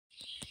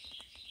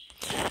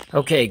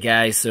Okay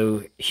guys,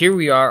 so here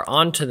we are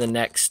on to the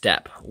next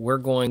step. We're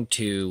going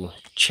to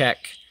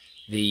check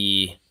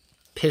the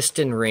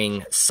piston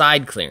ring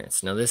side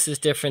clearance. Now this is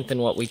different than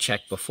what we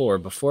checked before.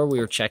 Before we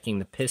were checking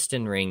the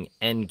piston ring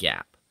end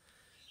gap.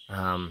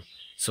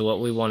 So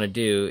what we want to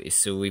do is,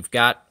 so we've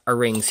got our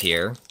rings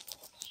here.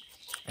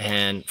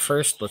 And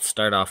first let's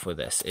start off with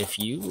this. If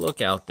you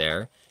look out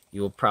there,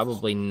 you will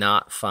probably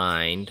not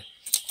find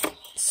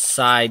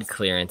side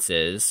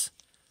clearances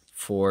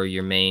for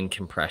your main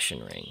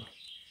compression ring.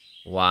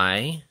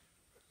 Why?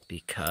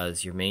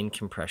 Because your main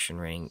compression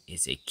ring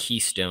is a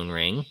keystone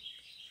ring,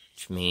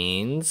 which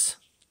means,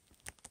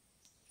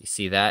 you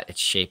see that? It's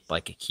shaped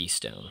like a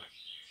keystone.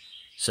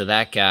 So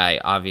that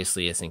guy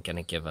obviously isn't going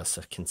to give us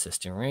a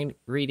consistent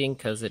reading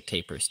because it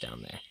tapers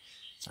down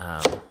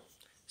there.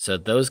 So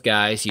those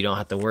guys you don't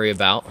have to worry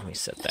about. Let me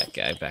set that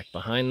guy back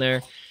behind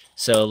there.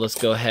 So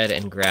let's go ahead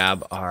and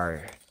grab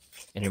our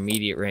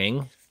intermediate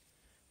ring.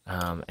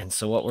 And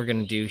so what we're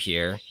going to do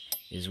here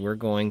is we're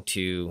going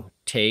to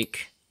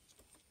take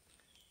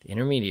the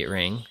intermediate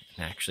ring,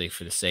 and actually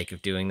for the sake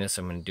of doing this,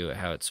 I'm going to do it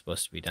how it's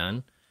supposed to be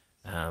done.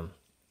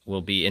 We'll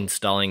be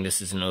installing,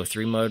 this is an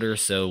 03 motor,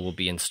 so we'll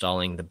be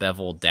installing the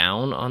bevel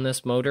down on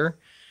this motor,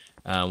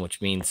 which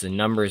means the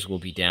numbers will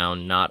be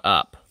down, not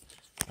up.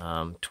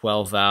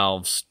 12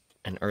 valves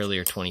and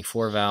earlier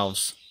 24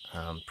 valves,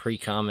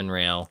 pre-common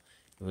rail.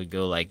 It would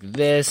go like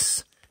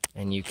this,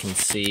 and you can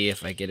see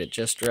if I get it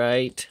just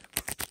right.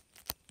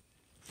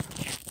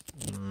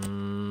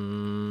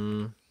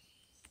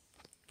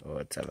 Oh,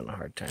 it's having a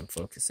hard time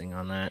focusing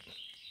on that.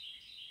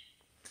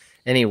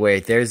 Anyway,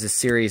 there's a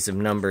series of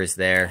numbers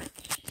there.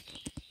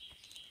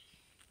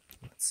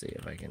 Let's see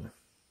if I can...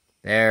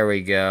 There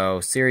we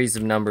go. Series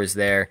of numbers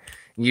there.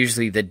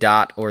 Usually the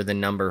dot or the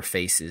number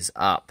faces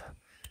up.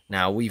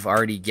 Now, we've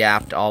already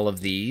gapped all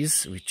of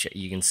these, which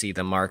you can see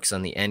the marks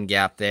on the end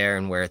gap there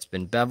and where it's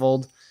been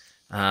beveled.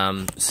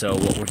 So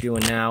what we're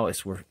doing now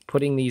is we're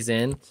putting these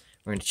in.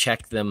 We're going to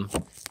check them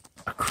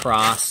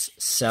across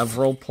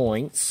several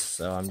points.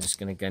 So I'm just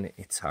going to,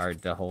 it's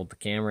hard to hold the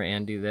camera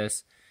and do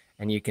this.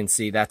 And you can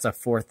see that's a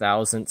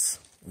 4/1000.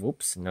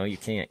 Whoops, no you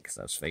can't because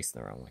I was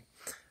facing the wrong way.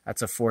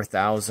 That's a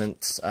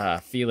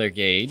 4/1000 feeler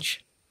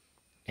gauge.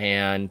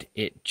 And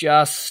it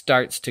just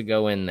starts to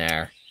go in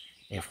there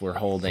if we're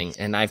holding.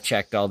 And I've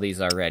checked all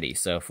these already.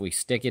 So if we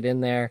stick it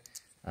in there,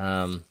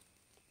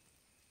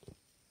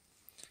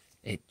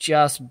 it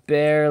just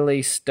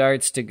barely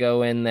starts to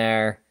go in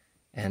there.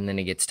 And then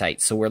it gets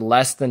tight. So we're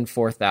less than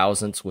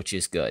 4/1000, which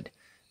is good.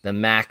 The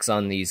max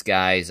on these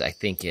guys, I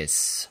think,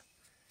 is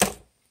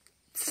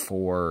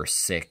 4 or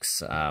 6.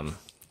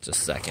 Just a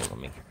second, let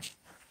me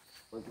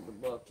look at the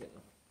book.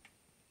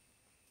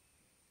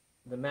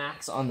 The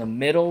max on the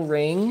middle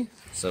ring,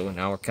 so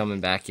now we're coming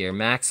back here.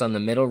 Max on the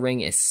middle ring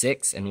is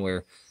 6, and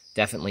we're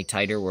definitely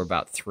tighter. We're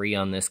about 3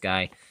 on this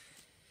guy.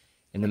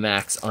 And the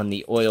max on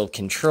the oil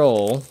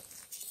control,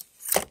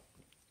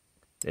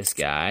 this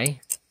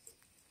guy,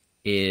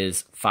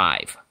 is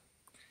 5.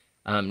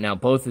 Now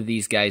both of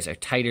these guys are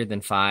tighter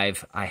than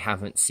 5. I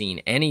haven't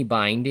seen any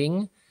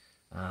binding,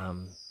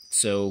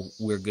 so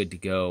we're good to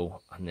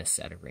go on this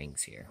set of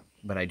rings here.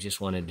 But I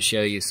just wanted to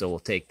show you, so we'll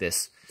take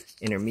this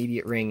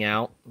intermediate ring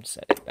out,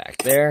 set it back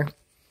there,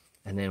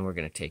 and then we're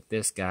going to take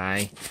this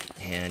guy,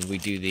 and we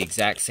do the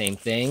exact same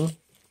thing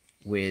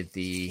with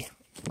the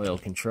oil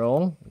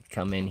control. We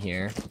come in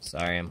here,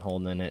 sorry I'm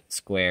holding it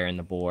square in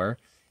the bore,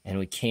 and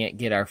we can't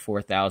get our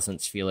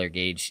 4/1000 feeler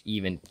gauge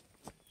even.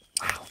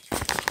 Wow,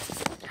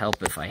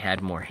 help if I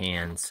had more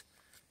hands.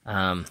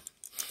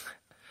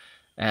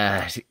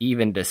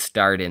 Even to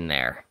start in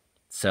there.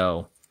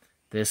 So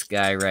this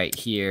guy right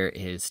here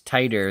is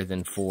tighter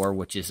than 4,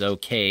 which is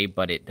okay,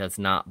 but it does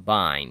not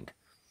bind.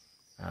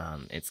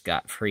 It's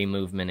got free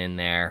movement in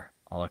there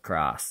all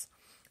across.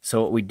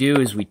 So what we do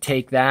is we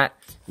take that,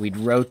 we'd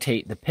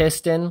rotate the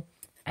piston,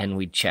 and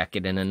we'd check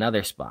it in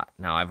another spot.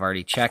 Now I've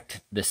already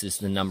checked, this is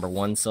the number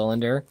 1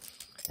 cylinder,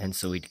 and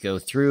so we'd go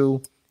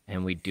through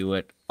and we'd do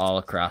it all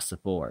across the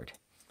board.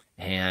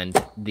 And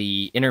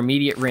the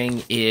intermediate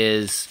ring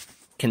is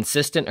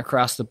consistent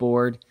across the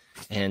board,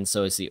 and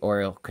so is the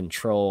oil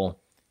control.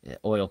 The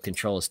oil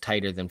control is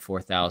tighter than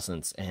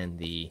 4/1000, and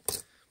the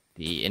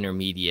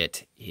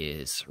intermediate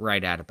is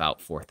right at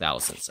about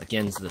 4/1000.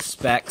 Again, the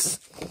specs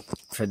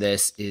for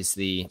this is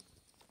the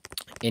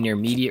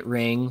intermediate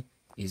ring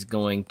is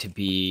going to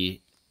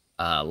be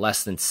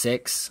less than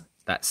 6.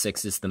 That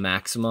 6 is the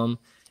maximum,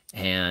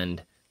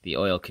 and the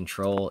oil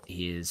control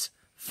is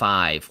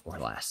 5 or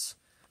less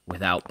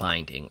without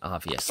binding,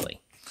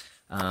 obviously.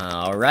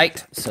 All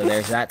right, so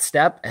there's that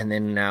step, and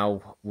then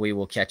now we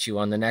will catch you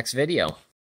on the next video.